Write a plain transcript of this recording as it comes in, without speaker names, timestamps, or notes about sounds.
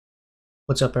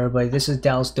What's up, everybody? This is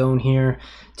Dallas Doan here.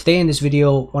 Today in this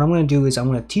video, what I'm going to do is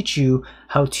I'm going to teach you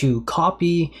how to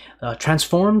copy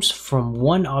transforms from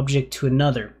one object to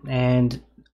another. And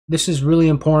this is really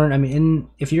important. I mean,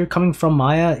 if you're coming from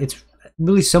Maya, it's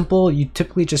really simple. You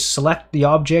typically just select the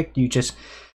object. You just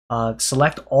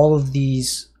select all of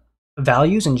these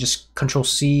values and just Control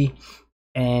C,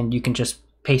 and you can just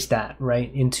paste that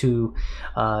right into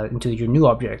your new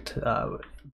object.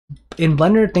 In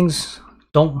Blender, things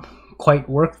don't quite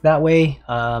work that way.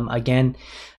 Again,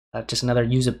 just another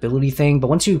usability thing, but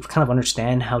once you kind of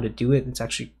understand how to do it, it's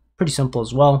actually pretty simple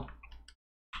as well.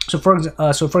 So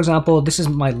for example, this is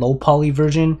my low poly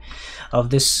version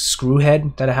of this screw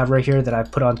head that I have right here that I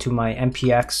put onto my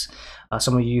MPX.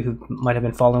 Some of you who might have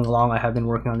been following along, I have been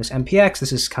working on this MPX.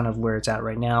 This is kind of where it's at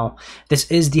right now. This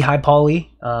is the high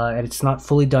poly, and it's not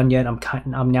fully done yet.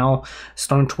 I'm now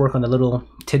starting to work on the little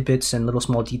tidbits and little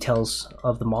small details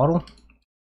of the model.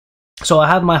 So I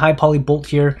have my high poly bolt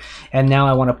here, and now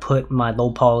I want to put my low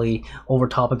poly over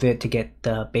top of it to get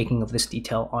the baking of this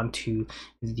detail onto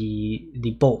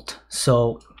the bolt.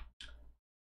 So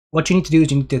what you need to do is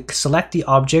you need to select the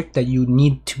object that you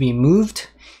need to be moved,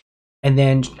 and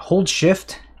then hold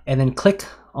shift and then click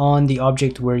on the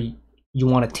object where you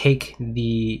want to take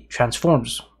the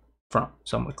transforms from.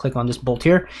 So I'm going to click on this bolt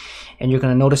here, and you're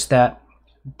going to notice that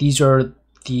these are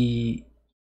the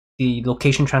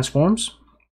location transforms.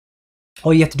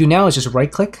 All you have to do now is just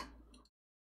right click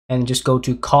and just go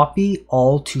to copy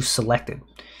all to selected.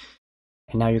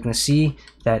 And now you're going to see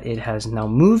that it has now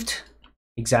moved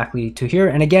exactly to here.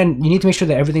 And again, you need to make sure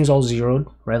that everything's all zeroed,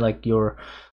 right? Like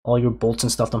all your bolts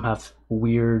and stuff don't have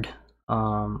weird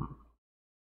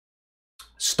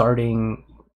starting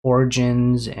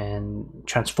origins and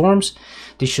transforms.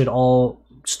 They should all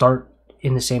start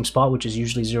in the same spot, which is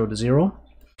usually 0 to 0.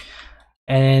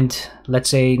 And let's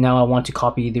say now I want to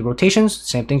copy the rotations.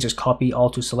 Same thing, just copy all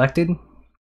to selected.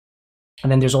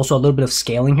 And then there's also a little bit of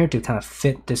scaling here to kind of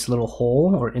fit this little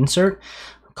hole or insert.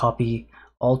 Copy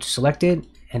all to selected,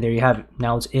 and there you have it.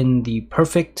 Now it's in the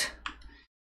perfect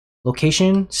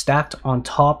location, stacked on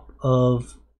top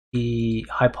of the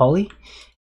high poly.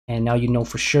 And now you know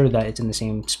for sure that it's in the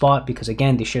same spot because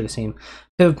again, they share the same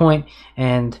pivot point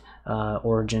and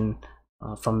origin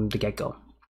from the get-go.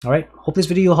 All right, hope this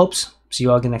video helps. See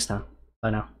you all again next time. Bye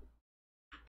now.